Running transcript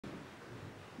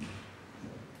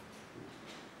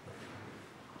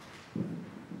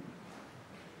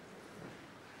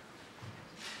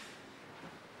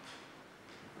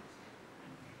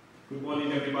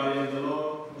morning, everybody, and the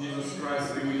Lord Jesus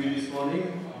Christ be with you this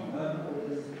morning.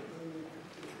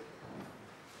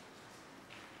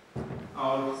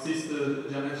 Our sister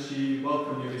Janet, she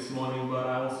welcomed you this morning, but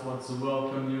I also want to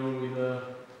welcome you with a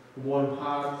warm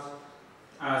heart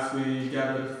as we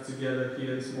gather together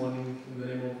here this morning in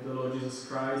the name of the Lord Jesus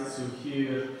Christ to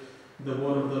hear the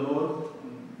word of the Lord.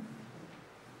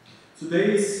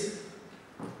 Today's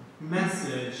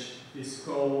message is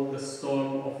called The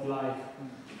Storm of Life.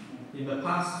 In the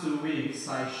past 2 weeks,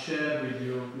 I shared with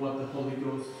you what the Holy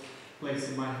Ghost placed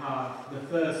in my heart. The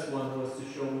first one was to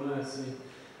show mercy,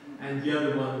 and the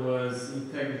other one was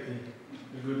integrity,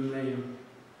 a good name.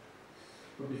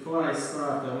 But before I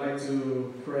start, I'd like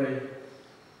to pray.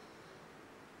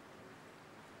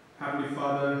 Heavenly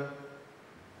Father,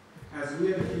 as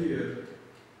we are here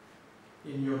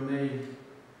in your name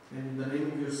and in the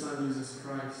name of your Son Jesus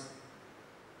Christ,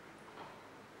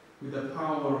 with the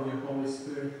power of your Holy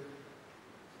Spirit,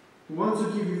 we want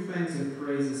to give you thanks and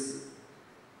praises.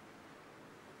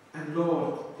 And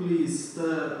Lord, please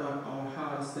stir up our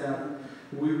hearts that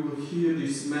we will hear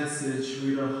this message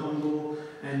with a humble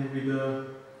and with a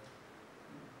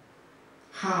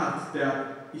heart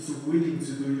that is willing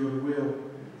to do your will.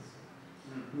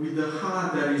 With a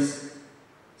heart that is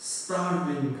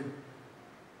starving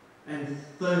and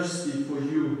thirsty for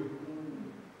you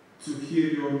to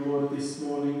hear your word this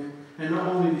morning. And not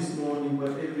only this morning, but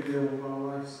every day of our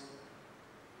lives.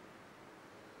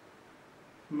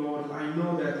 Lord, I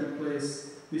know that you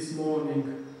placed this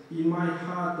morning in my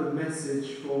heart the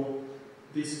message for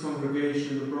this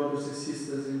congregation, the brothers and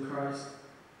sisters in Christ.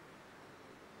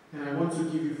 And I want to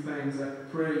give you thanks. I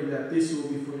pray that this will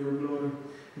be for your glory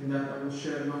and that I will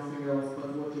share nothing else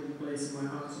but what you place in my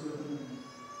heart to do.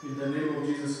 In the name of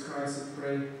Jesus Christ I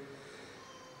pray.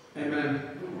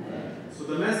 Amen. Amen. So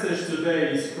the message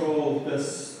today is called The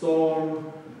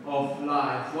Storm of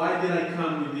Life. Why did I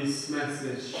come with this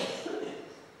message?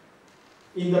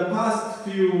 In the past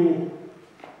few,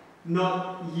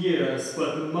 not years,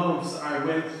 but months, I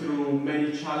went through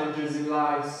many challenges in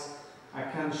life. I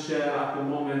can't share at the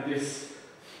moment this,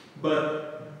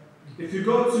 but if we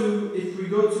go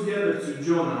together to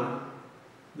Jonah,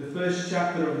 the first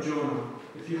chapter of Jonah.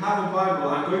 If you have a Bible,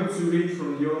 I'm going to read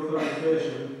from the Authorized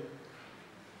Version.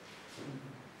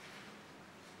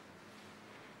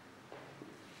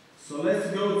 So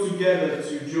let's go together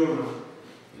to Jonah.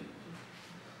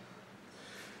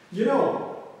 You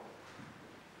know,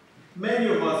 many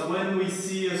of us, when we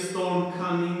see a storm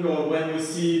coming or when we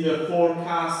see the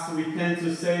forecast, we tend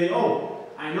to say, oh,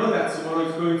 I know that tomorrow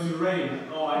is going to rain.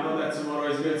 Oh, I know that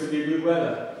tomorrow is going to be good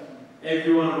weather.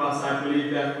 Every one of us, I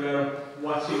believe that we're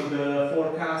watching the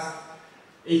forecast.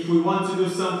 If we want to do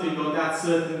something on that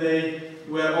certain day,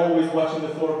 we're always watching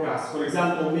the forecast. For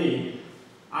example, me,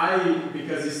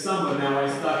 because it's summer now, I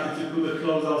started to put the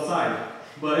clothes outside.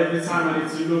 But every time I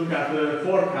need to look at the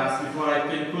forecast before I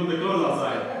can put the clothes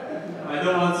outside. I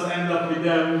don't want to end up with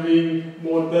them being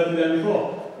more dirty than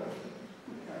before.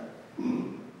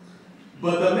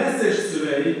 But the message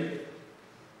today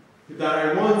that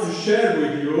I want to share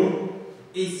with you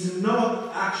is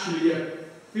not actually a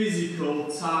physical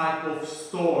type of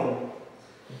storm,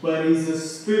 but is a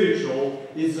spiritual,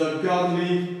 is a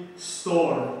godly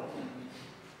storm.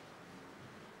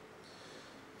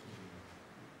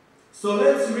 So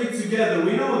let's read together.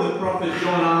 We know the prophet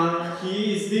Jonah,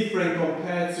 he is different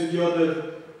compared to the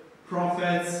other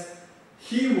prophets.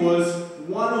 He was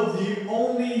one of the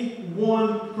only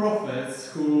prophets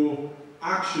who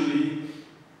actually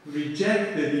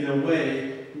rejected in a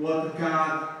way what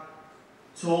God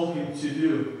told him to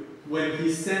do when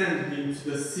he sent him to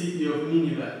the city of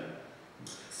Nineveh.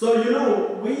 So you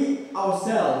know, we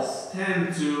ourselves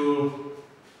tend to,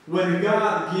 when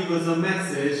God gives us a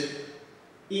message,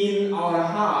 in our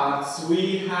hearts,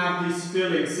 we have this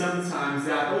feeling sometimes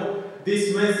that, oh,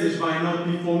 this message might not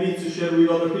be for me to share with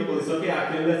other people. It's okay, I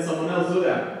can let someone else do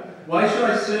that. Why should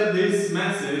I share this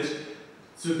message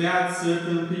to that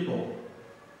certain people?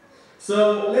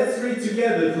 So let's read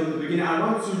together from the beginning. I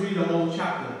want to read the whole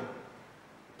chapter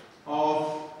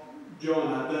of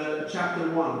Jonah, the chapter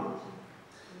 1.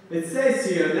 It says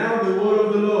here, Now the word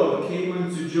of the Lord came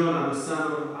unto Jonah, the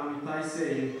son of Amittai,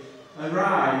 saying,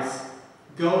 Arise,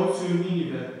 go to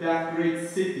Nineveh, that great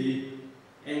city,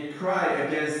 and cry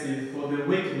against it, for the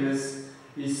wickedness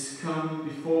is come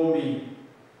before me.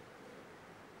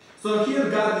 So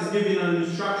here God is giving an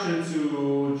instruction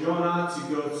to Jonah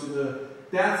to go to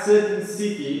that certain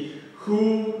city,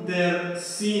 whom their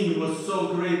sin was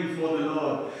so great before the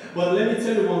Lord. But let me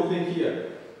tell you one thing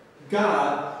here.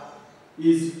 God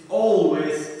is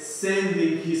always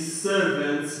sending his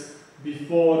servants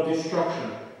before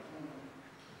destruction.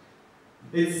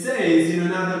 It says in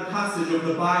another passage of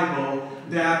the Bible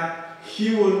that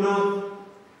he will not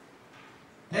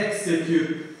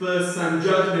execute first some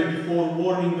judgment before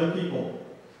warning the people.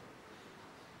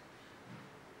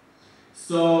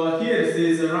 So here it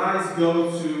says, "Arise,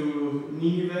 go to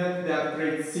Nineveh, that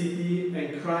great city,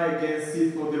 and cry against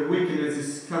it, for their wickedness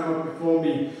is come up before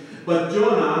me." But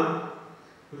Jonah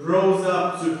rose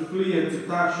up to flee into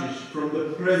Tarshish from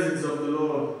the presence of the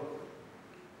Lord.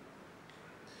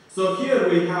 So here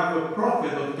we have a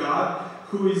prophet of God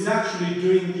who is actually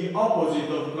doing the opposite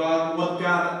of God, what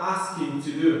God asked him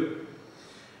to do.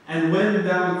 And went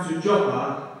down to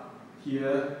Joppa,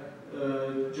 here,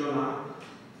 Jonah,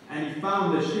 and he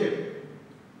found a ship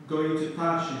going to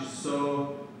Tarshish.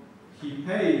 So he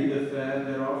paid the fare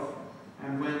thereof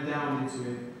and went down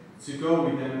into it to go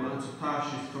with them unto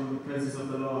Tarshish from the presence of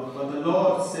the Lord. But the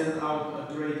Lord sent out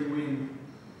a great wind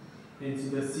into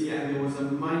the sea, and there was a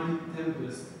mighty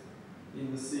tempest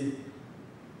in the sea,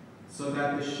 so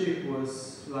that the ship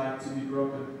was like to be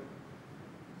broken.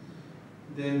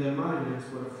 Then the mariners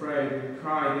were afraid, and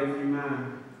cried every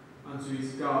man unto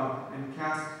his God, and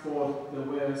cast forth the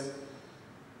wares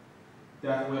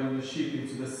that were in the ship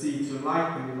into the sea, to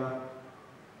lighten it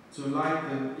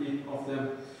of them.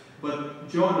 But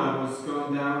Jonah was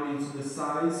gone down into the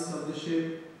sides of the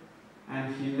ship,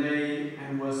 and he lay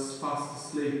and was fast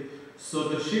asleep. So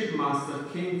the shipmaster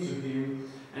came to him,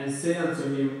 and said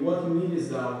unto him, What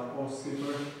meanest thou, O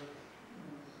sleeper?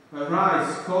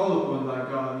 Arise, call upon thy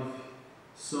God,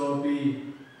 if so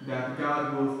be that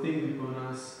God will think upon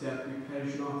us, that we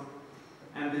perish not.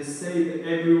 And they said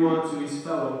every one to his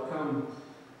fellow, Come,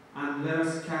 and let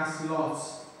us cast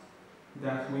lots,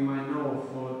 that we might know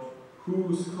for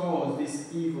whose cause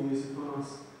this evil is upon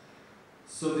us.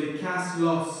 So they cast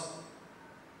lots,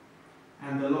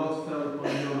 and the lot fell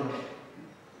upon Jonah.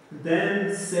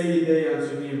 Then say they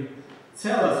unto him,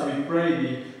 Tell us, we pray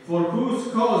thee, for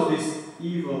whose cause this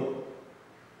evil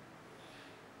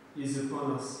is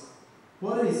upon us?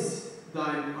 What is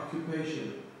thine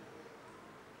occupation?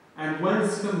 And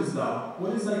whence comest thou?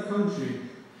 What is thy country?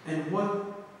 And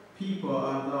what people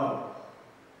art thou?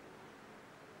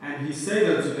 And he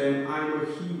said unto them, I am a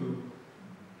Hebrew,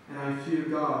 and I fear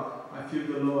God, I fear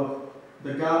the Lord,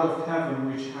 the God of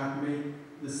heaven, which hath made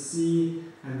the sea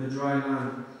and the dry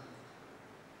land.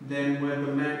 Then were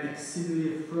the men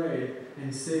exceedingly afraid,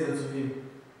 and said unto him,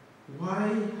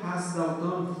 Why hast thou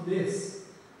done this?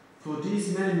 For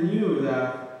these men knew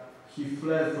that he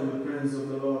fled from the presence of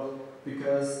the Lord,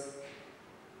 because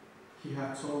he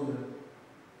had told them.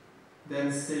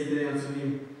 Then say they unto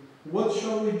him, What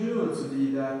shall we do unto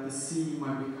thee, that the sea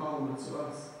might be calm unto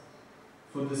us?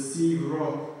 For the sea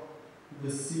wrought,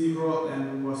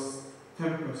 and was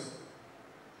tempest.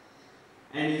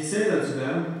 And he said unto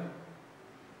them,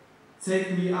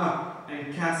 Take me up,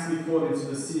 and cast me forth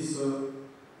into the sea,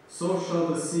 so shall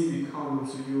the sea be calm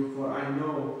unto you, for I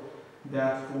know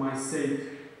that for my sake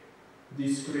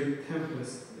this great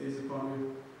tempest is upon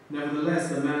you. Nevertheless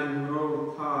the men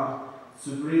rowed hard to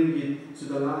bring it to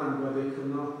the land, where they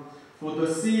could not. For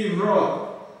the sea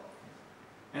wrought,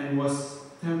 and was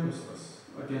tempestuous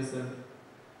against them.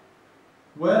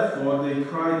 Wherefore they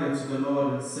cried unto the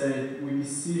Lord, and said, We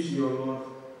beseech thee, O Lord,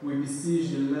 we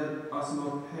beseech thee, let us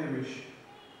not perish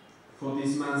for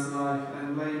this man's life,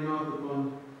 and lay not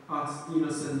upon us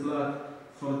innocent blood,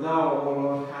 for thou, O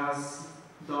Lord, hast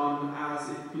done as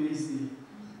it pleased thee.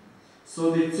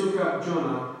 So they took up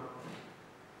Jonah,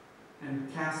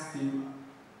 and cast him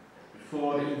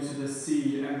forth into the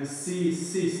sea, and the sea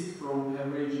ceased from her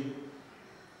raging.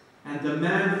 And the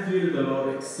man feared the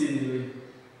Lord exceedingly,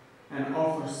 and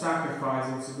offered sacrifice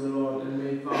unto the Lord, and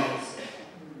made vows.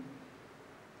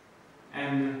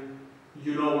 And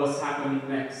you know what's happening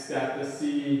next, that the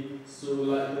sea,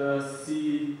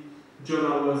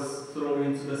 Jonah was thrown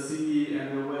into the sea,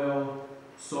 and the whale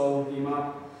swallowed him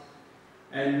up.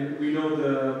 And we know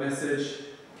the message.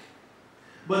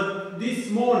 But this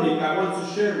morning I want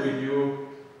to share with you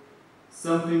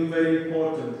something very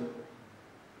important.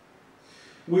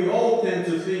 We all tend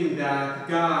to think that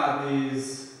God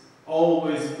is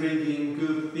always bringing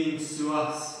good things to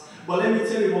us. But let me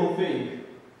tell you one thing.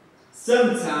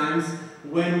 Sometimes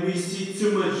when we see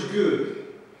too much good,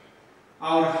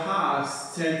 our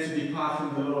hearts tend to depart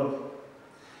from the Lord.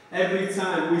 Every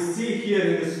time we see here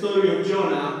in the story of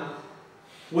Jonah,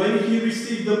 when he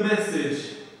received the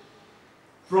message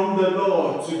from the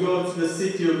Lord to go to the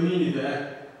city of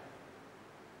Nineveh,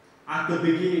 at the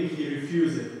beginning he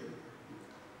refused it.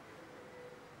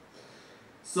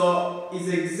 So it's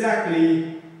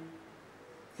exactly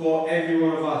for every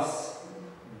one of us.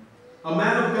 A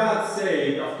man of God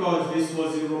said, of course this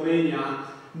was in Romania,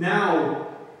 Now,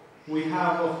 we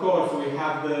have, of course, we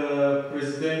have the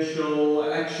presidential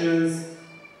elections.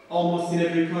 Almost in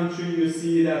every country you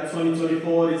see that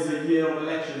 2024 is a year of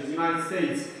elections. United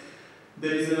States,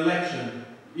 there is an election.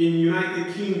 In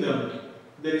United Kingdom,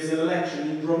 there is an election.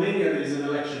 In Romania, there is an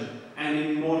election. And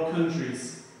in more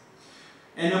countries.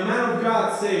 And a man of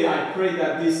God say, I pray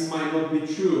that this might not be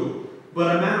true,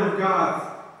 but a man of God,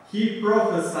 he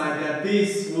prophesied that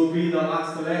this will be the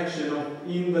last election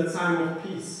in the time of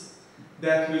peace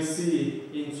that we see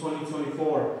in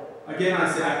 2024. Again,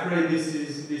 I say, I pray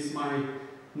this might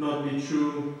not be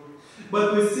true.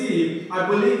 But we see, I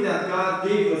believe that God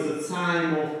gave us a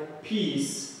time of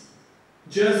peace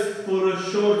just for a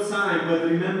short time. But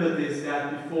remember this,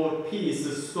 that before peace,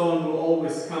 a storm will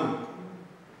always come.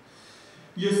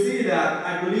 You see that,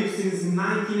 I believe since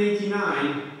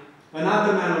 1989,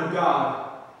 another man of God,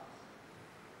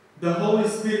 the Holy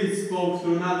Spirit spoke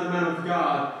through another man of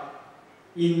God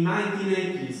in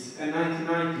 1980s and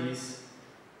 1990s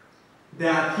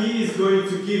that He is going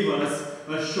to give us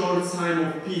a short time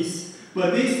of peace.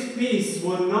 But this peace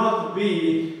will not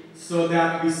be so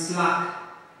that we slack,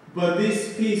 but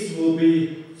this peace will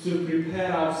be to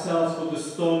prepare ourselves for the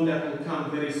storm that will come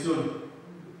very soon.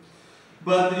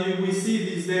 But we see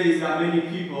these days that many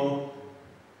people,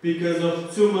 because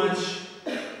of too much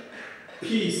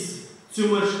peace, too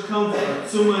much comfort,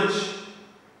 too much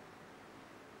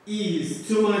ease,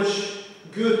 too much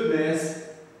goodness,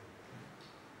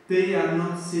 they are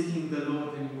not seeking the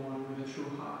Lord anymore with a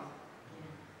true heart.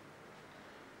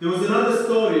 There was another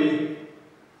story.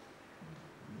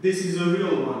 This is a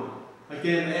real one.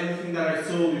 Again, everything that I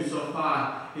told you so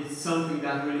far is something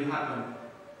that really happened.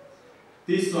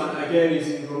 This one, again, is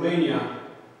in Romania.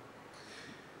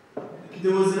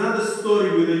 There was another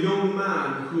story with a young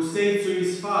man who said to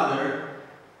his father,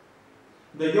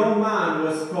 the young man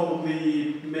was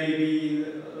probably maybe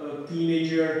a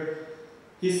teenager.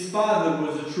 His father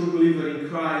was a true believer in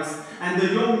Christ. And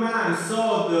the young man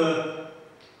saw the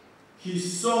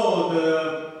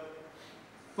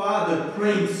father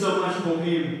praying so much for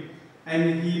him.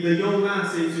 And the young man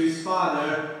said to his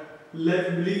father,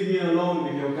 leave me alone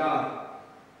with your God.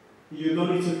 You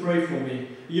don't need to pray for me.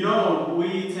 You know,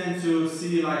 we tend to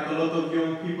see like a lot of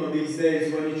young people these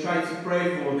days, when you try to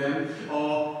pray for them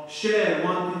or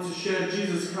wanting to share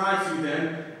Jesus Christ with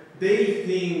them, they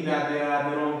think that they are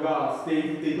their own gods.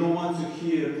 They don't want to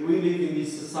hear it. We live in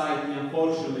this society,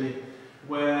 unfortunately,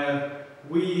 where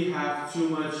we have too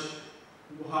much,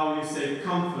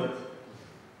 comfort.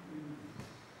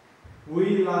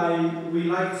 We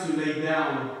like to lay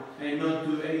down and not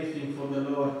do anything for the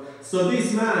Lord. So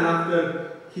this man,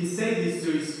 after he said this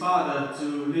to his father to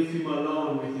leave him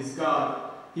alone with his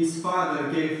God, his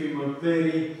father gave him a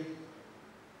very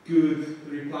good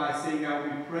reply, saying, I'll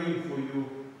be praying for you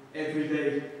every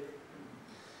day.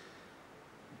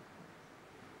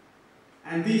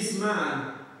 And this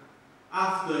man,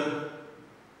 after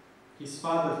his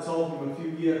father told him a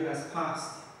few years has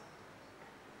passed,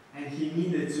 and he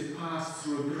needed to pass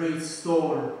through a great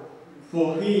storm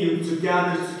for him to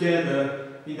gather together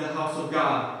in the house of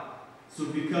God, to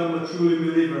become a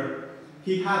true believer.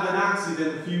 He had an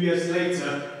accident a few years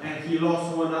later and he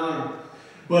lost one arm.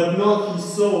 But not his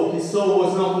soul. His soul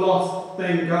was not lost,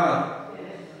 thank God.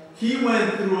 He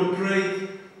went through a great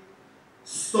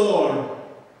storm.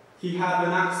 He had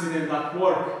an accident at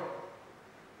work.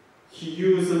 He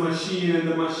used a machine and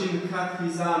the machine cut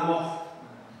his arm off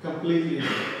completely.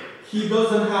 He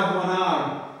doesn't have one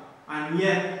arm, and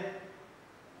yet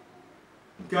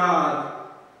God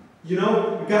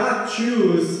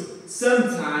chooses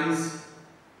sometimes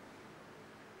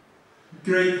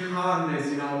great hardness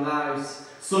in our lives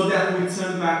so that we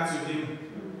turn back to Him.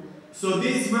 So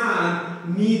this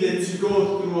man needed to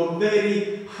go through a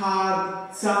very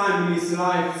hard time in his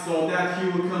life so that he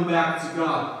will come back to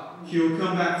God. He will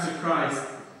come back to Christ.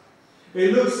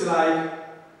 It looks like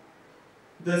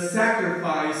the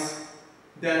sacrifice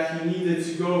that he needed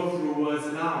to go through was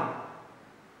an arm.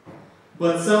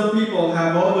 But some people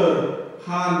have other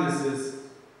hardnesses.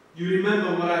 You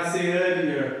remember what I said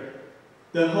earlier.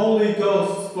 The Holy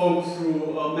Ghost spoke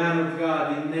through a man of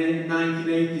God in the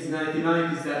 1980s,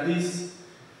 1990s that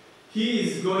He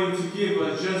is going to give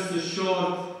us just a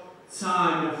short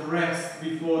time of rest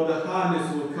before the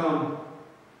hardness will come.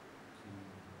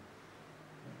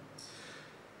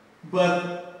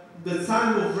 But the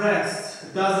time of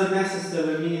rest doesn't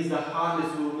necessarily mean the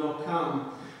hardness will not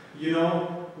come. You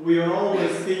know, we are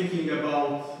always thinking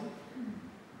about,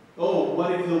 oh,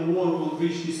 what if the war will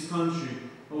reach this country?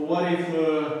 Or what if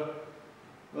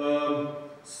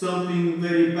something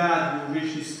very bad will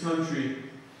reach this country?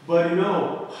 But you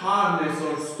know, hardness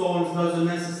or storms doesn't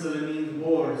necessarily mean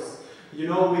wars. You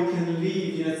know, we can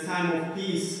live in a time of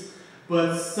peace,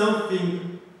 but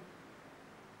something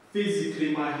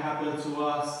physically might happen to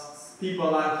us.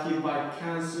 People are hit by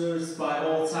cancers, by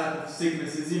all types of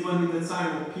sicknesses, even in the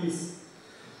time of peace.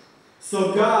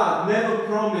 So God never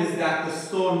promised that the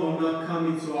storm will not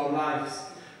come into our lives,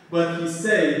 but He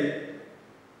said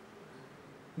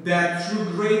that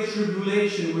through great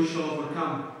tribulation we shall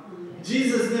overcome.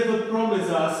 Jesus never promised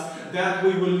us that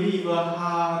we will live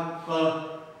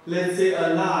let's say,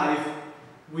 a life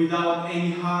without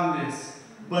any hardness.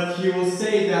 But He will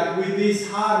say that with this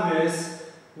hardness,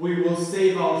 we will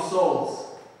save our souls.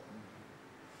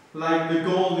 Like the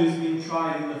gold is being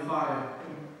tried in the fire.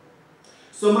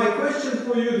 So my question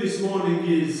for you this morning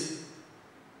is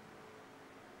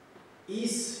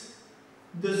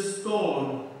the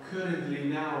storm currently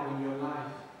now in your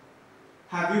life?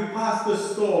 Have you passed the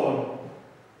storm,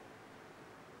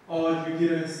 or you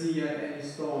didn't see yet any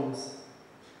storms?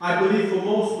 I believe for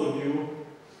most of you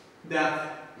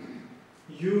that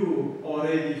you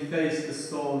already faced the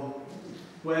storm,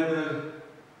 whether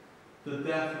the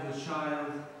death of a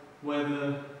child,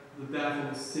 whether the death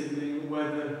of a sibling,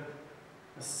 whether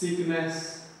a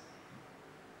sickness,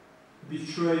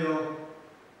 betrayal,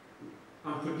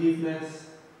 unforgiveness.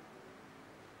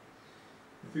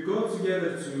 If we go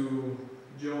together to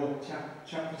Job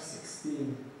chapter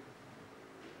 16.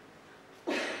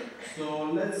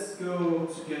 So let's go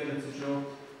together to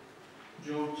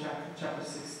Job chapter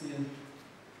 16.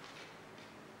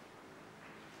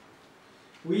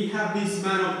 We have this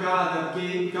man of God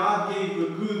that God gave a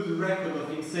good record of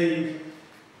him, saying,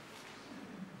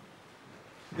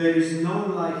 there is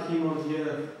none like him on the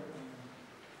earth,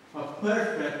 a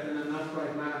perfect and an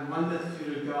upright man, one that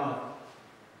feared God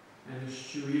and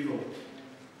eschew evil.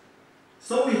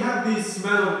 So we have this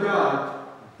man of God,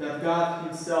 that God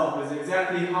Himself is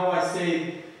exactly how I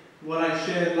said what I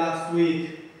shared last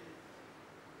week.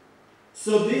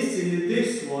 So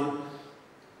this one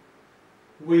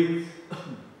with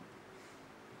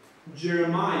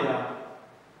Jeremiah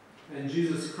and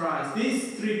Jesus Christ,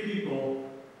 these three people,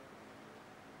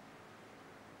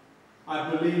 I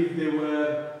believe they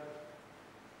were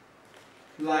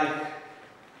like,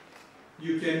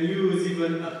 you can use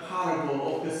even a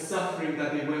parable of the suffering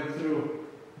that they went through.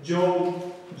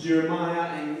 Job, Jeremiah,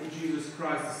 and Jesus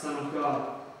Christ, the Son of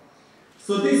God.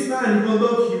 So this man, even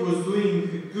though he was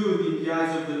doing good in the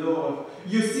eyes of the Lord,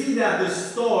 you see that the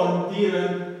storm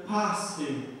didn't pass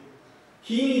him.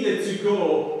 He needed to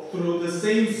go through the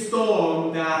same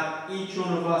storm that each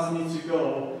one of us needs to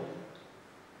go,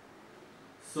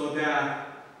 so that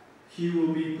he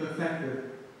will be perfected.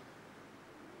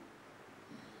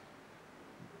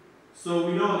 So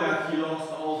we know that he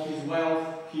lost all his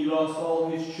wealth, he lost all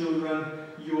his children.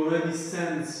 You already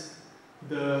sense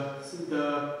the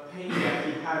pain that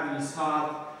he had in his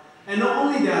heart. And not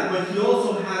only that, but he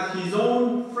also had his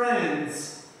own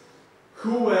friends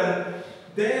who were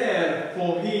there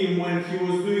for him when he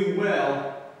was doing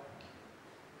well.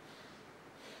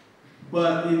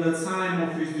 But in the time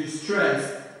of his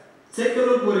distress, take a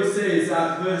look what it says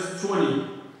at verse 20.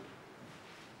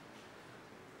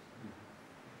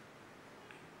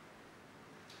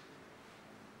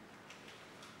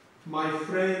 My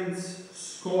friends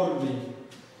scorn me,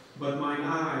 but mine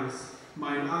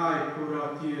eye pour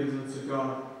out tears unto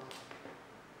God.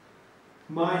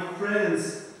 My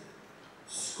friends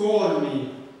scorn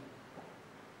me.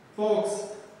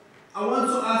 Folks, I want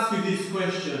to ask you these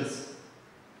questions.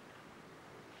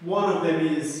 One of them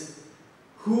is,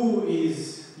 who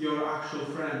is your actual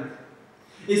friend?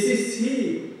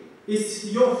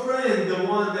 Is your friend the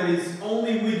one that is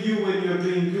only with you when you're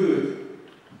doing good?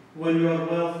 When you are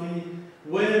wealthy,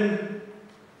 when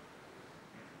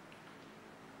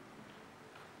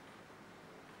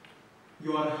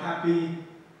you are happy?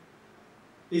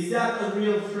 Is that a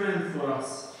real friend for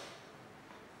us?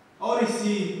 Or is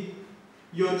he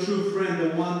your true friend,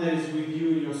 the one that is with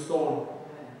you in your storm?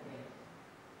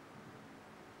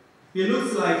 It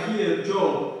looks like here,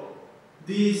 Job,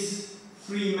 these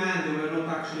three men, they were not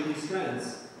actually his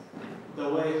friends. The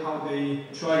way how they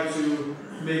tried to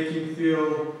make him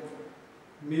feel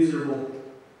miserable.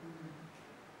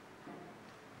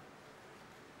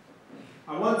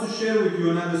 I want to share with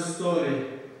you another story.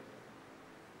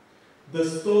 The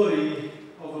story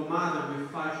of a mother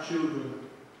with 5 children.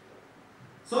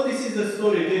 So this is the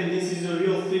story, again, this is a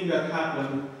real thing that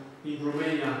happened in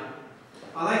Romania.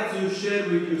 I like to share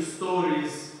with you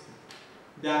stories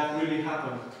that really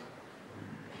happened.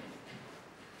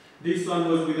 This one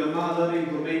was with a mother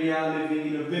in Romania living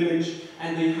in a village,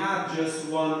 and they had just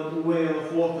one well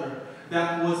of water.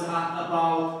 that was at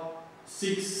about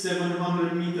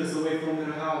 600-700 meters away from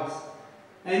her house.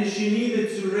 And she needed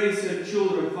to raise her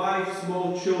children, 5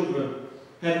 small children.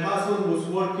 Her husband was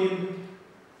working,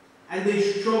 and they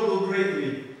struggled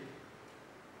greatly.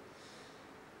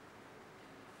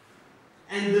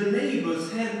 And the neighbors,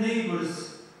 her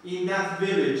neighbors in that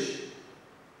village,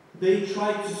 they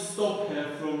tried to stop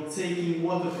her from taking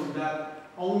water from that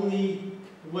only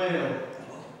well.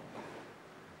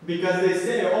 Because they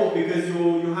say, oh, because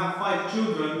you have 5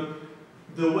 children,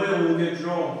 the well will get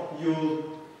dry.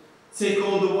 You'll take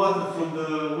all the water from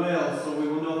the well, so we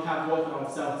will not have water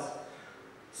ourselves.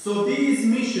 So these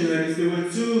missionaries, there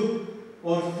were 2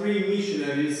 or 3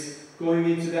 missionaries going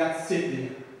into that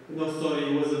city. No, sorry,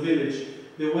 it was a village.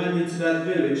 They went into that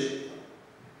village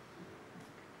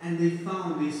and they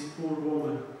found this poor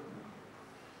woman.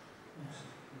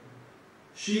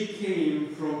 She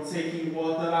came from taking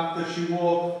water after she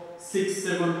walked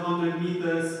 600-700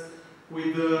 meters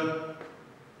with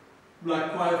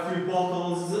like quite a few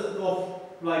bottles of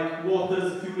like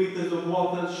waters, a few liters of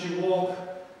water. She walked,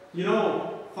 you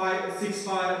know,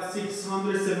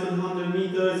 600-700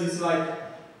 meters is like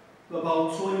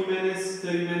about 20 minutes,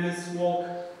 30 minutes walk,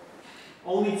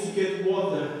 only to get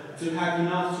water, to have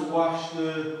enough to wash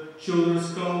the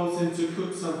children's clothes and to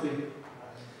cook something.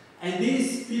 And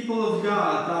these people of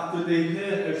God, after they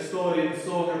heard her story and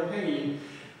saw her pain,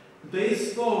 they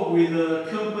spoke with a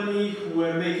company who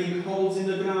were making holes in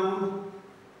the ground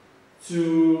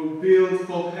to build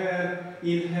for her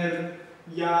in her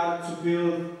yard, to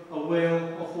build a well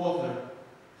of water.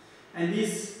 And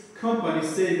this company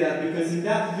said that because in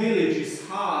that village it's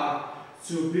hard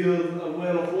to build a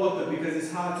well of water, because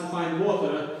it's hard to find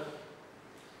water,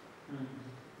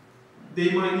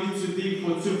 they might need to dig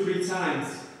for 2-3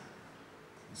 times.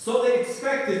 So they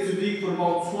expected to dig for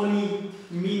about 20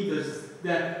 meters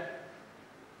depth.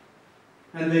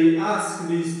 And they asked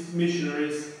these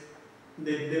missionaries,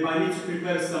 they might need to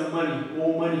prepare some money,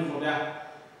 more money for that.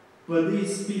 But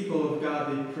these people of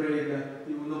God, they prayed that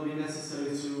it will not be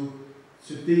necessary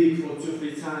to dig for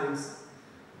 2-3 times.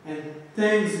 And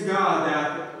thanks God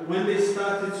that when they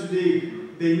started to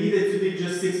dig, they needed to dig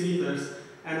just 6 meters,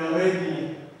 and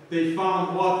already they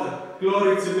found water.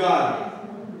 Glory to God.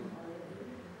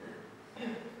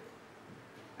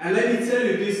 And let me tell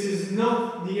you, this is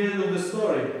not the end of the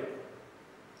story.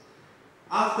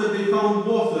 After they found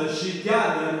water, she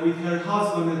gathered with her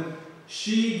husband, and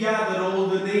she gathered all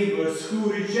the neighbors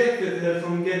who rejected her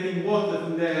from getting water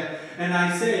from there.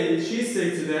 And she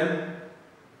said to them,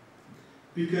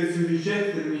 because you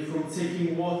rejected me from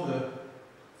taking water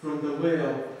from the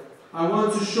well, I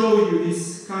want to show you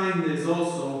this kindness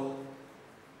also,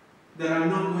 that I'm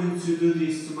not going to do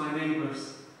this to my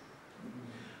neighbors.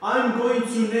 I'm going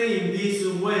to name this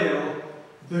well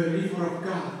the River of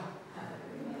God.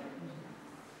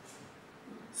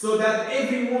 So that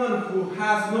everyone who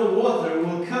has no water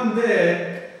will come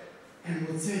there and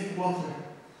will take water.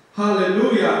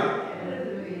 Hallelujah!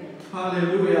 Hallelujah!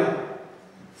 Hallelujah!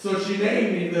 So she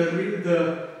named it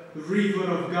the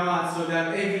River of God, so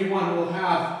that everyone will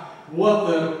have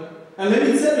water. And let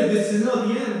me tell you, this is not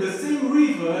the end. The same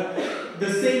river,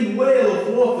 the same well of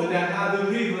water that had a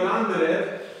river under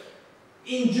it,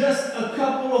 in just a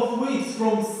couple of weeks,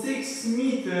 from 6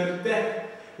 meters depth,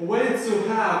 went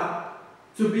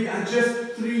to be at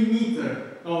just 3 meters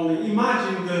only.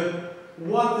 Imagine the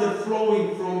water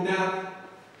flowing from that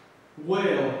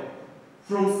well,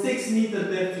 from 6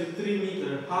 meters depth to 3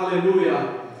 meters.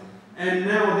 Hallelujah. And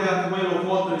now that well of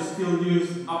water is still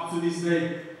used up to this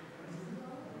day.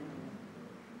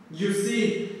 You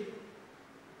see,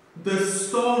 the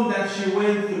storm that she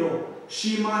went through,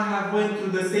 she might have went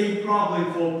through the same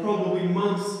problem for probably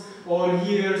months or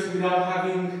years without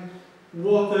having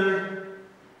water.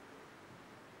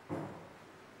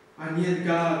 And yet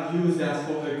God used that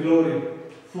for her glory.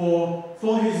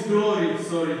 For His glory,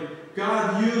 sorry.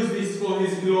 God used this for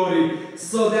His glory,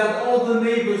 so that all the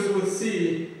neighbors will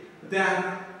see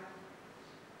that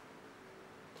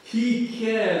He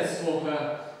cares for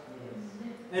her.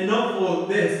 And not for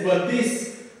this, but this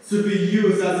to be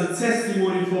used as a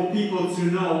testimony for people to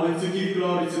know and to give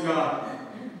glory to God.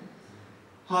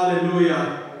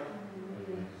 Hallelujah.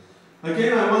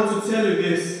 Again, I want to tell you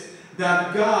this,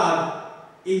 that God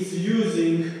is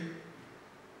using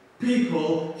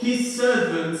people, His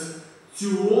servants,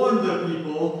 to warn the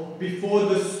people before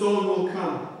the storm will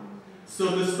come.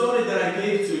 So the story that I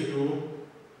gave to you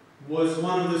was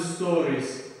one of the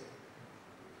stories.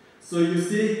 So you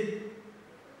see,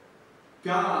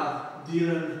 God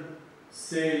didn't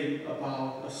say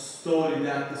about a story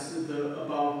that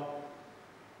about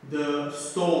the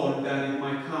storm that it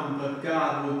might come, but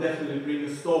God will definitely bring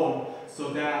a storm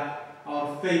so that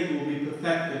our faith will be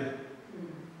perfected.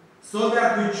 So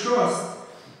that we trust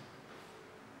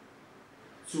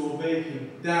to obey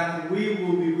Him, that we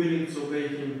will be willing to obey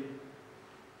Him.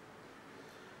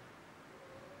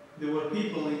 There were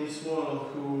people in this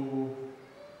world who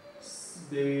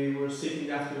they were seeking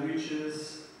after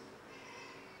riches.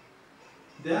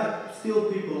 There are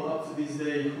still people up to this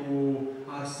day who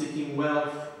are seeking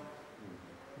wealth.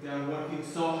 They are working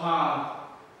so hard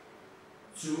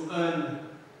to earn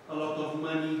a lot of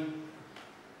money.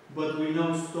 But we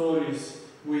know stories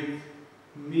with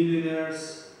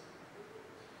millionaires,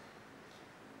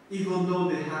 even though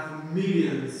they have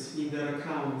millions in their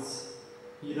accounts,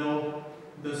 you know,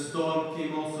 the storm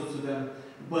came also to them,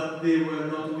 but they were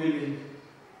not willing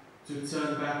to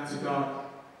turn back to God.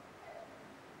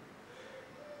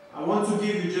 I want to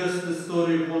give you just the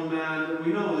story of one man.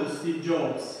 We know that Steve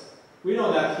Jobs. We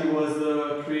know that he was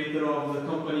the creator of the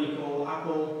company called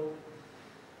Apple,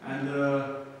 and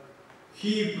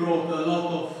he brought a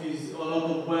lot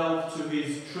of wealth to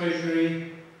his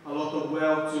treasury, a lot of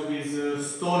wealth to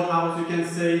his storehouse, you can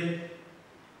say.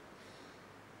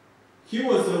 He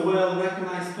was a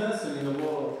well-recognized person in the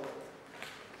world.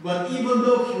 But even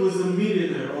though he was a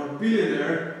millionaire or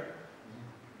billionaire,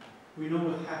 we know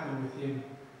what happened with him.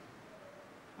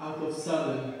 Out of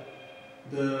sudden,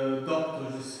 the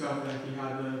doctors discovered that he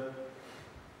had a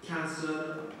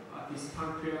cancer at his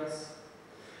pancreas.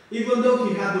 Even though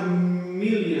he had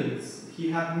millions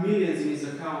in his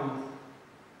account,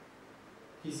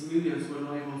 his millions were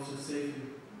not able to save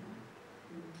him.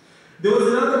 There was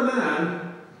another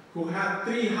man who had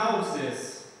 3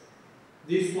 houses.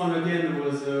 This one again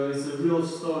is a real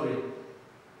story.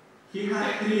 He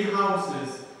had 3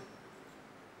 houses.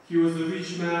 He was a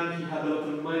rich man, he had a lot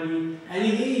of money, and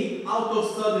he, out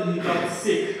of sudden, he got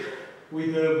sick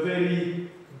with a very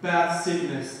bad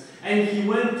sickness. And he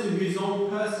went to his own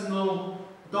personal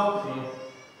doctor,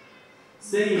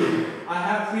 saying, I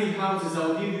have 3 houses,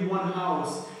 I'll give you 1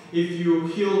 house if you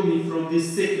heal me from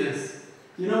this sickness.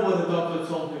 You know what the doctor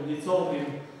told him? He told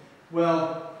him,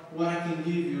 well, what I can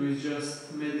give you is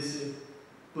just medicine,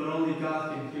 but only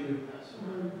God can heal you.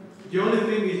 The only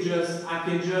thing is just, I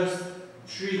can just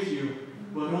treat you,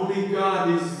 but only God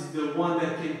is the one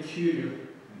that can cure you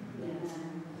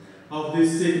of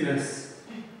this sickness.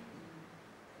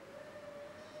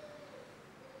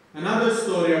 Another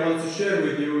story I want to share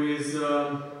with you is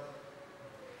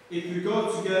if we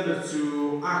go together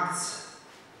to Acts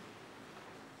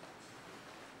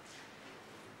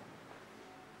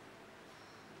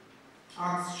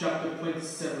chapter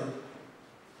 27.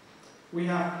 We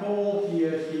have Paul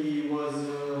here. He was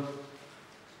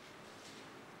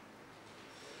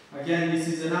again, this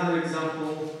is another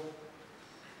example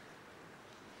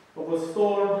of a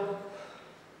storm.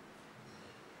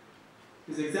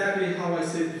 It's exactly how I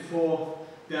said before,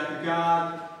 that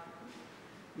God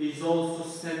is also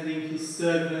sending His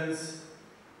servants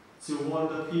to warn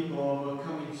the people of a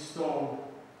coming storm.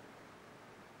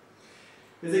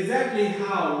 It's exactly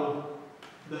how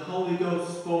the Holy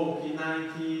Ghost spoke in the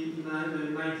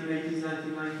 1980s,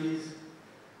 1990s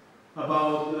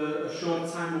about a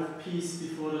short time of peace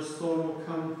before the storm will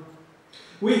come.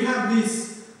 We have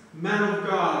this man of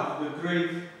God, the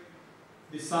great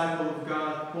disciple of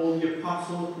God, Paul the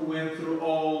Apostle, who went through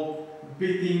all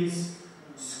beatings,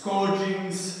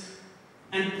 scourgings,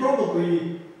 and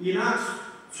probably in Acts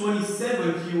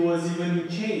 27 he was even in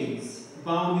chains,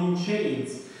 bound in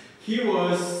chains. He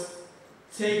was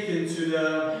taken to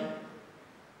the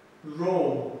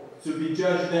Rome to be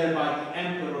judged there by the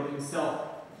emperor himself.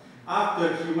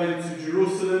 After he went to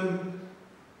Jerusalem,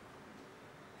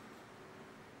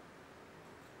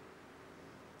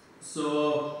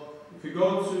 so if we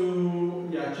go to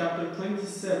chapter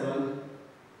 27,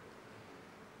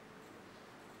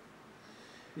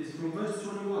 it's from verse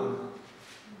 21.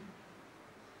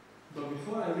 But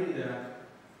before I read that,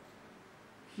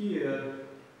 here,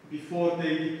 before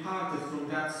they departed from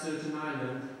that certain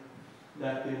island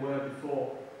that they were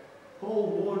before, Paul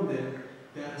warned them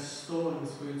that a storm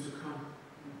is going to come,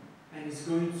 and it's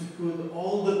going to put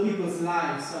all the people's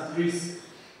lives at risk.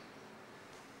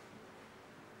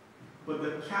 But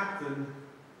the captain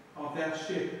of that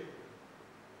ship,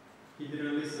 he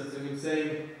didn't listen to him,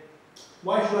 saying,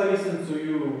 why should I listen to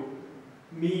you?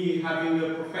 Me having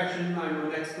a profession, I'm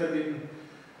an expert in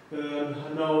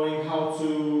knowing how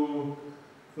to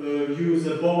use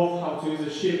a boat, how to use a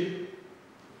ship.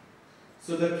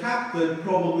 So the captain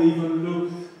probably even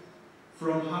looked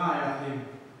from high at him,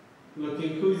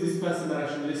 looking, who is this person that I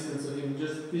should listen to him?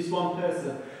 Just this one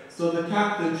person. So the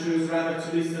captain chose rather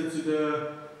to listen to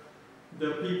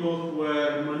the people who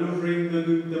were maneuvering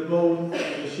the boat,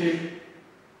 the ship.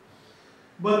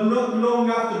 But not long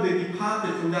after they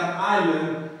departed from that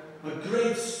island, a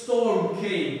great storm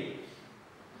came.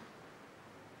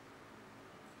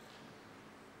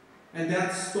 And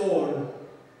that storm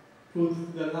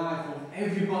put the life of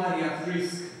everybody at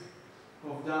risk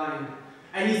of dying.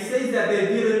 And it says that they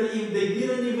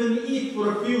didn't even eat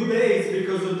for a few days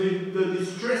because of the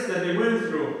distress that they went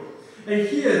through. And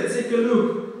here, take a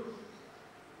look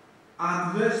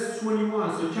at verse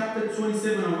 21. So chapter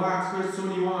 27 of Acts, verse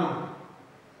 21.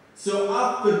 So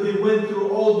after they went through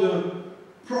all the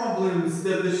problems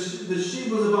that the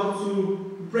ship was about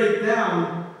to break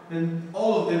down and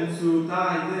all of them to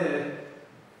die there,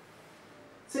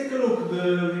 take a look at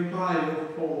the reply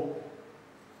of Paul.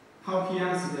 How he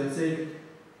answered them, saying,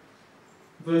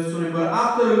 verse 20, but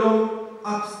after a long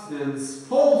abstinence,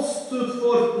 Paul stood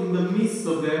forth in the midst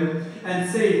of them and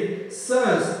said,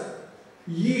 Sirs,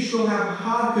 ye shall have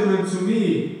hearkened unto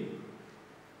me,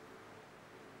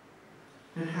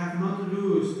 and have not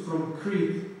loosed from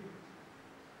Crete,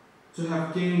 to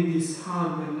have gained this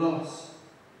harm and loss.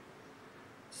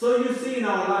 So you see in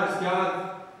our lives,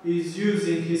 God is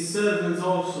using His servants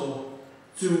also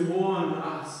to warn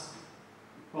us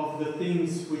of the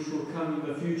things which will come in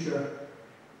the future.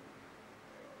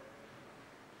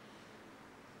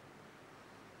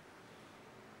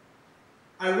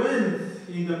 I went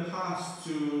in the past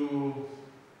to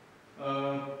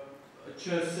a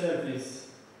church service.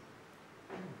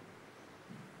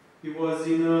 It was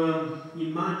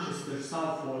in Manchester,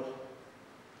 Salford.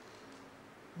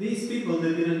 These people,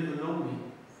 they didn't even know me.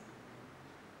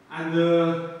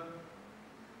 And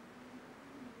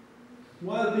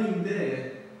while being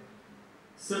there,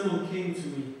 someone came to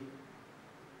me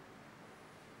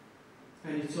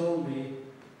and he told me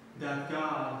that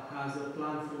God has a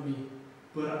plan for me,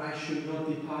 but I should not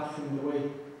depart from the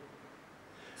way.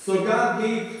 So God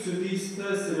gave to this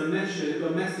person a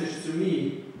message to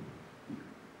me,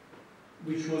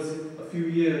 which was a few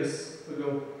years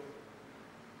ago.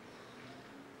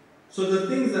 So the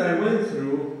things that I went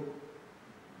through,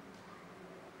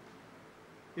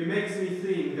 it makes me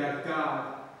think that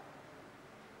God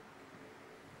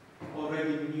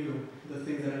already knew the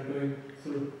things that I'm going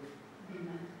through.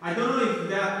 Amen. I don't know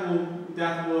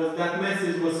if that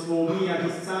message was for me at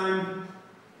this time,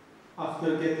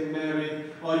 after getting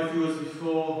married, or if it was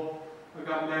before I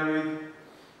got married.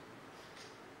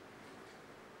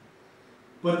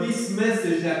 But this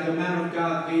message that the man of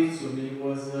God gave to me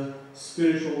was a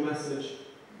spiritual message.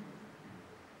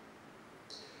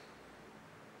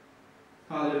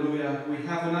 Hallelujah. We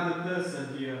have another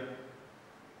person here.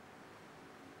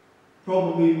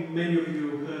 Probably many of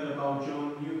you heard about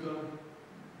John Newton.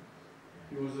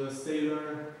 He was a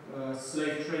sailor, a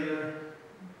slave trader.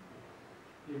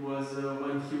 It was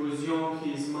when he was young,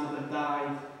 his mother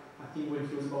died. I think when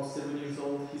he was about 7 years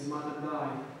old, his mother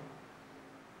died.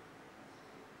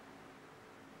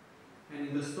 And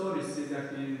in the story it says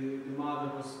that the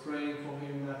mother was praying for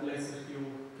him that later he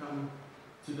will come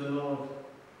to the Lord.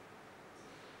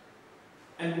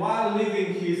 And while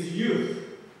living his youth,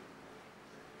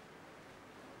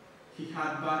 he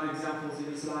had bad examples in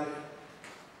his life.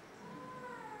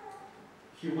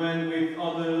 He went with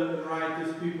other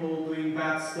righteous people doing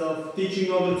bad stuff,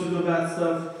 teaching others to do bad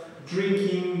stuff,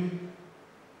 drinking,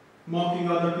 mocking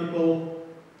other people.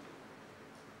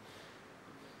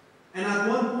 And at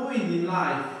one point in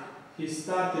life, he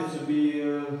started to be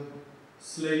a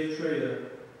slave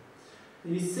trader.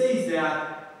 And he says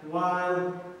that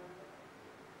while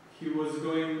he was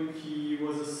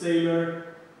a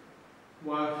sailor,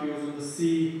 while he was on the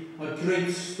sea, a great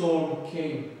storm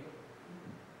came.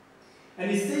 And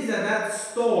he says that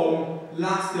storm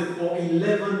lasted for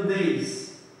 11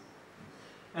 days.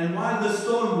 And while the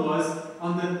storm was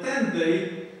on the 10th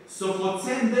day, so for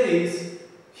 10 days,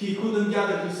 he couldn't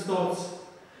gather his thoughts.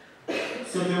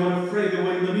 So they were afraid. They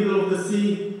were in the middle of the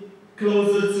sea,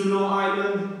 closer to no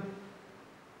island.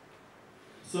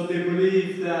 So they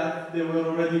believed that they were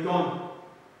already gone.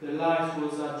 Their life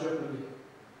was at jeopardy.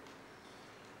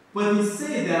 But he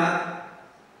said that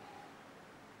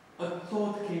a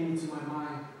thought came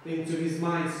into his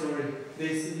mind, sorry.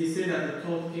 He said that a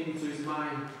thought came into his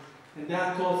mind. And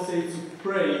that thought said to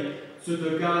pray to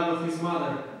the God of his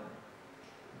mother.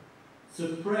 To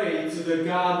pray to the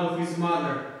God of his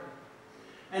mother.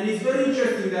 And it's very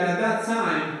interesting that at that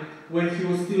time, when he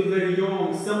was still very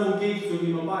young, someone gave to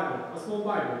him a Bible, a small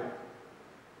Bible.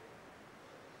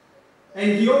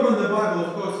 And he opened the Bible,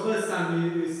 of course. First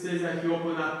time he says that he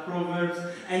opened at Proverbs.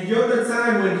 And the other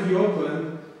time when he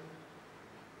opened,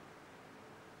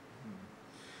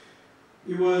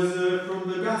 It was from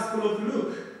the Gospel of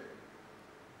Luke.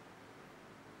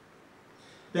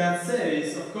 That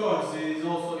says, of course, it is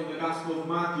also in the Gospel of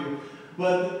Matthew,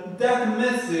 but that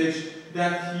message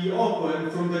that he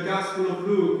opened from the Gospel of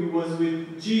Luke, it was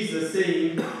with Jesus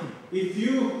saying, if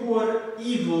you who are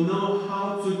evil know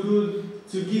how to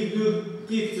give good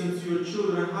gifts unto your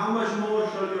children, how much more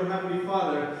shall your Heavenly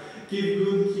Father give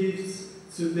good gifts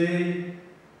to they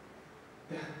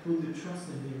that put the trust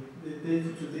in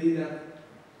Him, to they that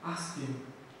ask Him.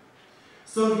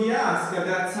 So he asked at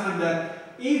that time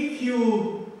that if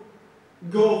you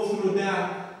go through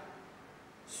that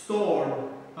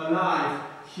storm alive,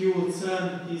 he will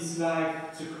turn his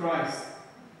life to Christ.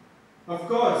 Of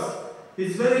course,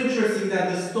 it's very interesting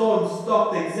that the storm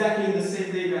stopped exactly in the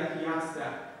same day that he asked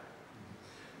that.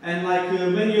 And like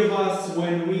many of us,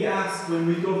 when we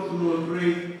go through a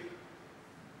great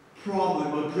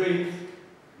problem, a great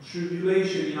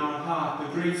tribulation in our heart,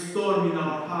 a great storm in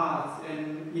our heart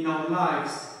and in our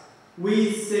lives, we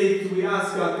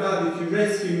ask God, if you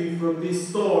rescue me from this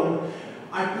storm,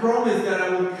 I promise that I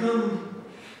will come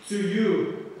to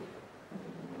you.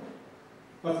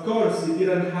 Of course, it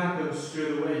didn't happen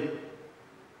straight away.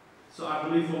 So I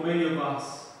believe for many of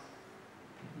us,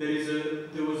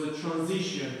 there was a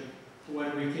transition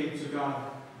when we came to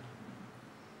God.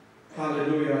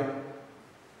 Hallelujah.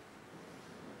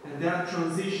 And that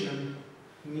transition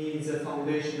needs a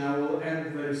foundation. I will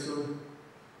end very soon.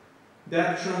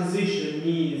 That transition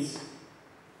needs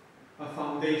a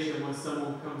foundation when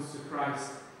someone comes to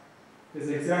Christ. It's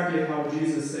exactly how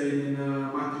Jesus said in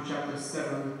Matthew chapter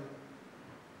 7.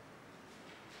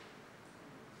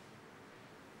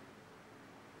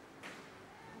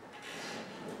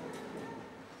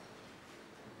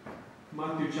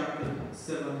 Matthew chapter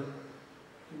 7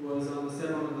 was on the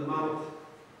Sermon on the Mount.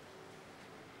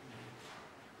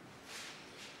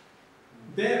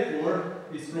 Therefore,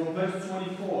 it's from verse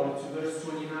 24 to verse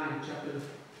 29, chapter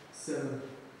 7.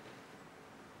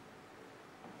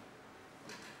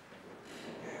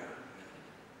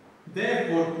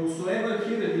 Therefore, whosoever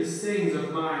heareth these sayings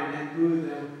of mine and doeth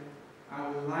them, I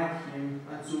will like him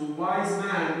unto a wise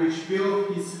man which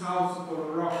built his house upon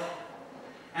a rock.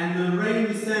 And the rain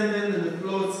descended, and the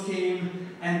floods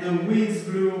came, and the winds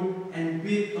blew and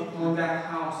beat upon that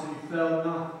house, and it fell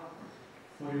not,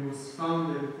 for it was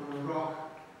founded upon a rock.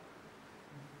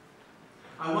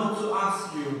 I want to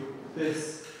ask you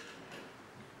this.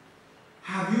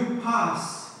 Have you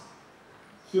passed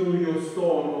through your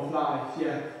storm of life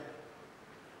yet?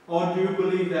 Or do you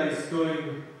believe that it's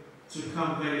going to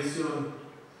come very soon?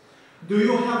 Do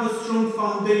you have a strong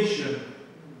foundation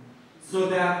so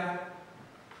that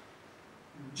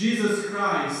Jesus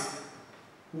Christ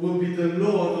will be the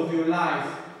Lord of your life,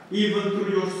 even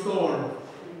through your storm?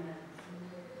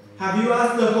 Have you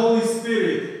asked the Holy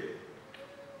Spirit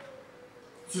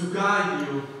to guide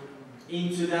you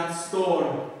into that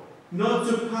storm? Not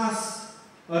to pass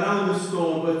around the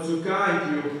storm, but to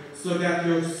guide you so that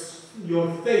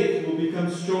your faith will become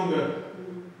stronger.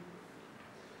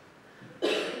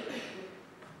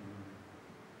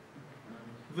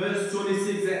 Verse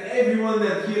 26, that everyone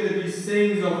that heareth these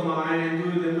sayings of mine and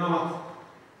doeth them not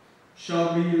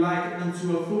shall be like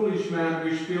unto a foolish man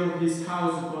which built his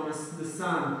house upon the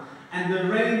sand. And the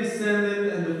rain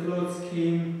descended, and the floods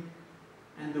came,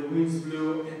 and the winds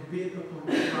blew and beat upon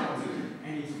the house,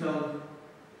 and it fell,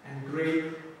 and great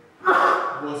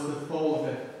was the fall of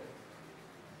it.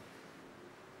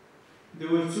 There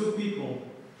were two people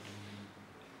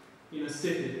in a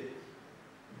city.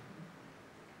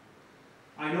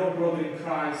 I know a brother in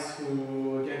Christ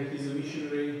who, again, he's a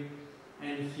missionary,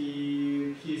 and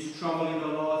he's traveling a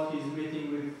lot, he's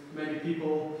meeting with many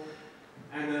people,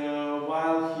 and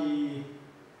while he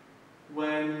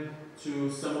went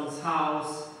to someone's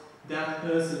house, that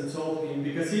person told him,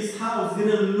 because his house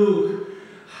didn't look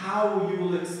how you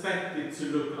will expect it to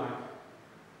look like.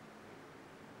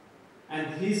 And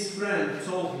his friend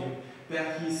told him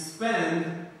that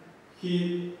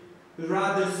he'd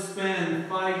rather spend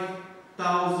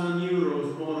 5,000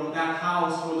 euros more on that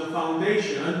house for the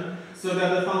foundation, so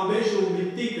that the foundation will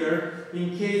be thicker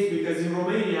in case, because in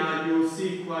Romania you'll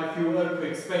see quite a few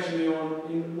earthquakes, especially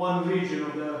in one region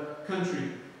of the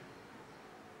country.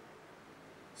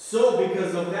 So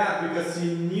because of that, because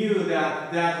he knew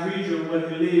that that region where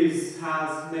he lives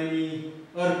has many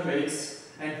earthquakes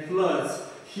and floods,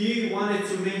 he wanted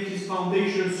to make his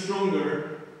foundation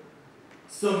stronger,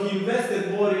 so he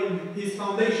invested more in his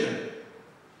foundation.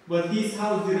 But his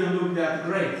house didn't look that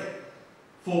great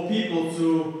for people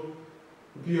to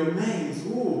be amazed.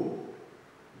 Ooh.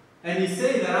 And he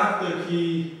said that after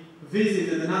he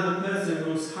visited another person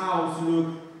whose house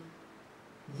looked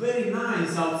very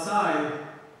nice outside.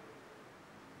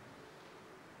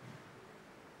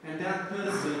 And that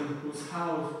person whose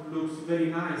house looks very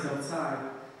nice outside,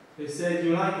 they said,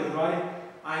 you like it, right?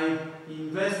 I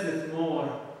invested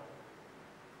more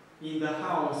in the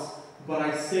house, but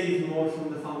I saved more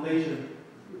from the foundation.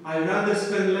 I'd rather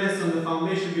spend less on the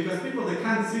foundation because people, they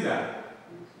can't see that.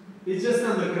 It's just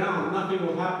underground, nothing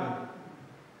will happen.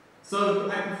 So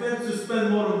I prefer to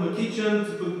spend more on the kitchen,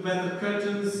 to put better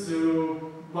curtains,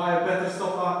 to buy a better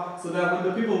sofa, so that when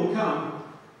the people will come,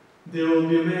 they will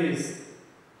be amazed.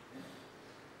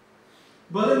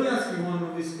 But let me ask you one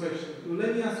of these questions.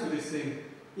 Let me ask you this thing.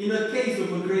 In a case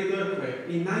of a great earthquake,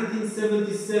 in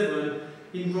 1977,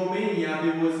 in Romania,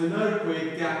 there was an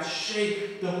earthquake that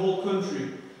shook the whole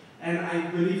country. And I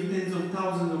believe tens of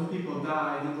thousands of people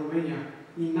died in Romania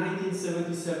in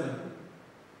 1977.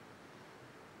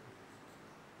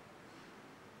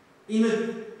 In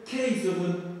a case of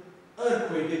an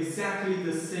earthquake exactly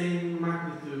the same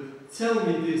magnitude, tell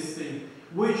me this thing.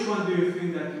 Which one do you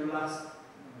think that will last?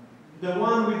 The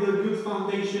one with the good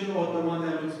foundation or the one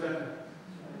that looks better?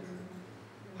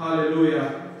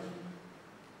 Hallelujah.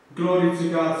 Glory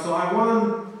to God. So I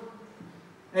want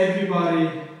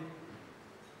everybody,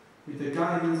 with the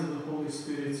guidance of the Holy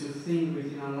Spirit, to think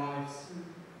within our lives.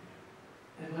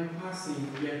 Am I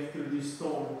passing yet through this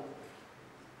storm?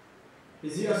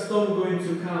 Is there a storm going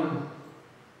to come?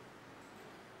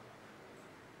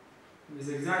 It's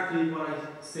exactly what I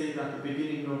said at the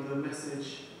beginning of the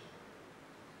message.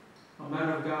 A man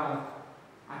of God,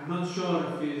 I'm not sure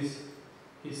if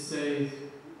he's saved,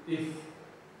 if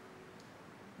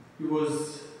it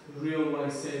was real what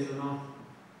he says or not,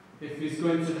 if it's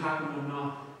going to happen or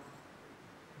not.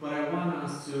 But I want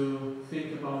us to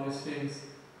think about these things.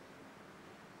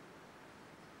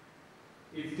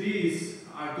 If these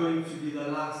are going to be the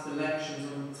last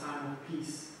elections on the time of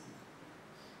peace,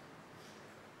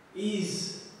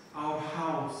 is our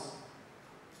house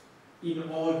in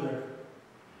order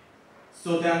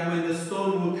so that when the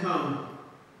storm will come,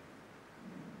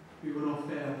 we will not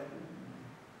fail?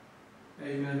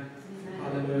 Amen.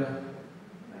 Hallelujah.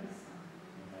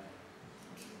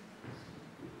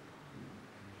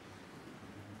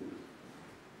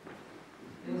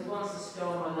 There was once a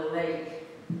storm on the lake,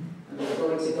 and they were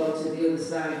going to go to the other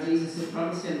side. Jesus had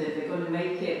promised them that they're going to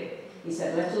make it. He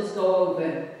said, let us go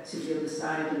over to the other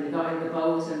side. And they got in the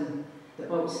boat, and the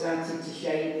boat started to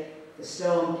shake. The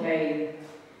storm came,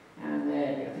 and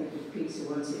I think it was Peter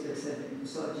wanted that said he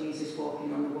saw Jesus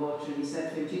walking on the water, and he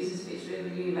said to him, Jesus, if it's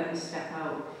really you, let me step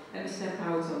out. Let me step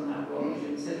out on that water.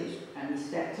 And he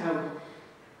stepped out.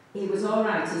 He was all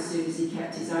right as soon as he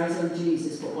kept his eyes on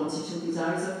Jesus, but once he took his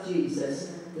eyes off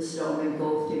Jesus, the storm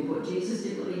engulfed him. But Jesus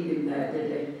didn't leave him there,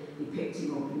 did he? He picked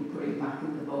him up and he put him back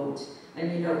in the boat.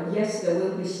 And you know, yes, there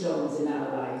will be storms in our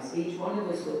lives. Each one of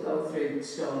us will go through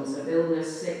storms of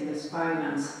illness, sickness,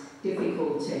 finance,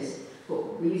 difficulties.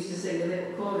 But we used to sing a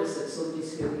little chorus at Sunday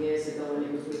school years ago, and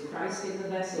it was, with Christ in the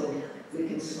vessel, we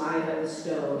can smile at the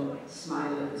storm,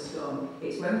 smile at the storm.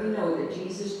 It's when we know that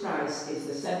Jesus Christ is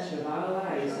the centre of our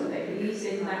lives and that he's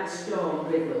in that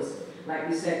storm with us. Like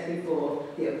we said before,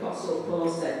 the Apostle Paul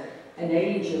said, an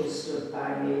angel stood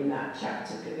by me in that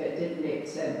chapter, didn't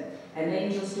it? An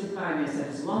angel stood by me and said,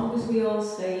 as long as we all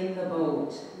stay in the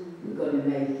boat, we're going to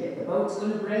make it. The boat's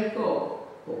going to break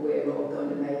up, but we're all going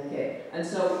to make it. And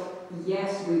so,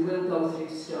 yes, we will go through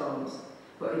storms.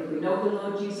 But if we know the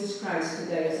Lord Jesus Christ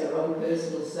today as our own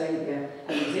personal Saviour,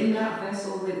 and he's in that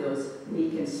vessel with us,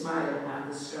 we can smile at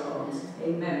the storms.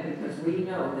 Amen. Because we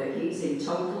know that he's in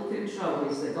total control.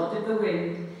 He's the God of the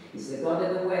wind. He's the God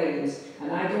of the waves.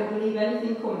 And I don't believe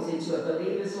anything comes into a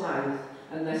believer's life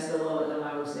unless the Lord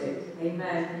allows it.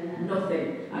 Amen.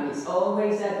 Nothing. And it's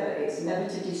always ever, it's never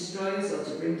to destroy us or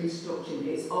to bring destruction.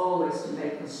 It's always to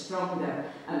make us stronger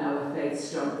and our faith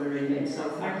stronger in him. So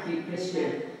thank you,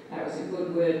 Christian. That was a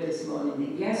good word this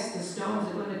morning. Yes, the storms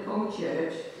are going to come,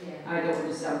 church. I don't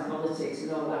understand politics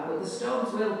and all that, but the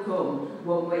storms will come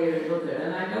one way or another.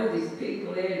 And I know there's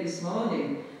people here this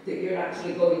morning that you're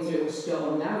actually going through a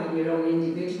storm now in your own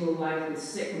individual life with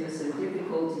sickness and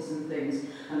difficulties and things.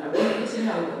 And I want you to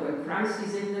know that when Christ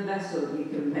is in the vessel, you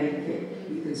can make it.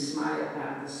 You can smile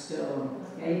at the storm.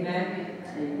 Amen?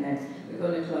 Amen. We're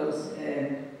going to close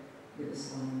with a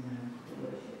song now, a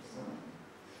worship song.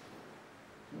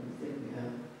 I think we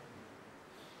have.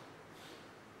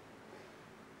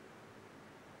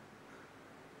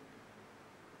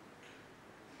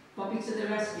 Bobby to the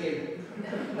rescue. I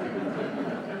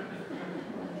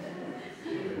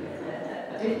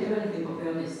didn't do anything, but be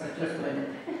honest, I just went.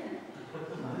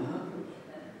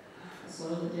 That's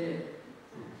all I did.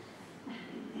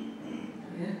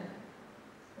 Yeah.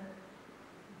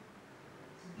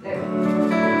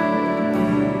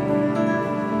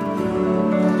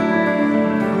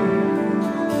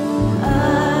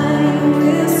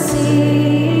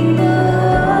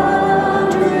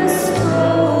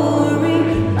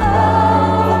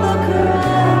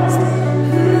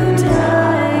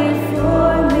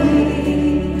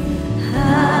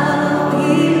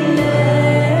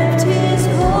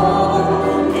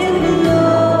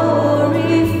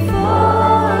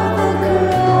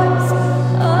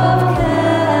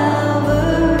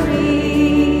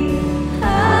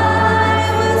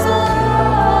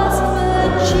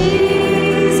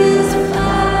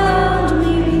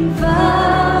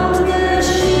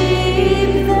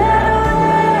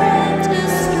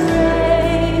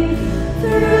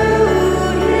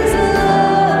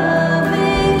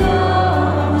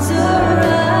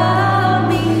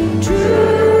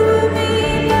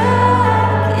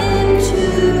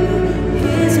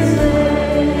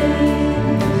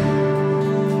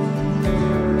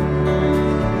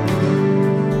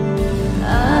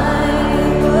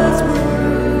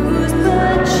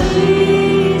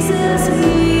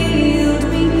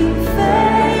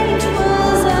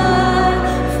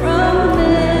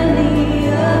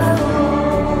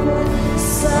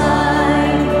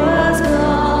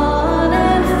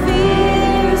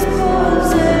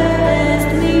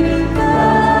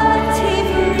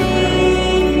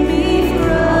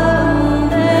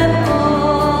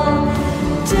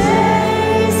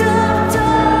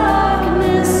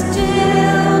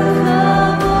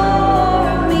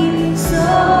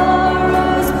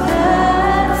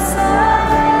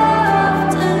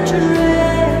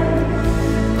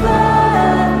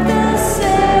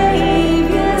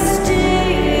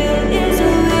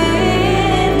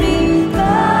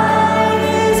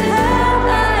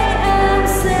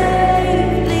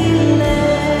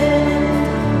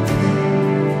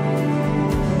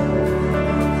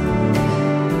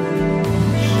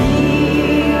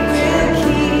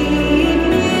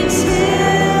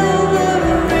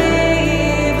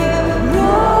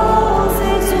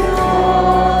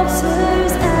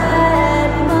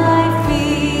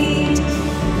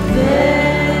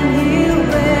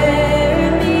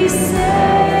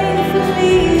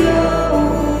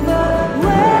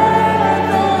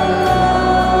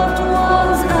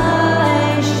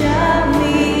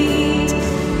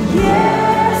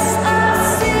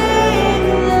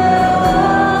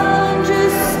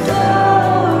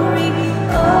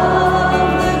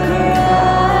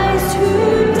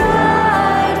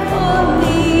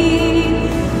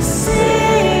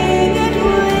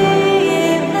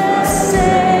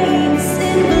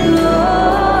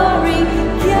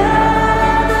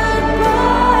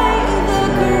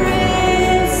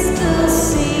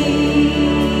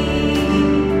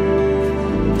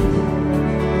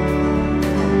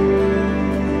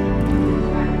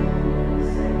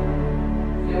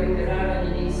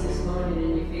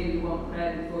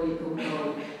 come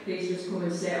home, please just come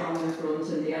and sit on the front,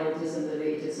 and the elders and the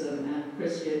leaders and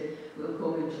Christian will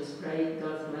come and just pray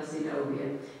God's blessing over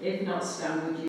you. If not, stand with you.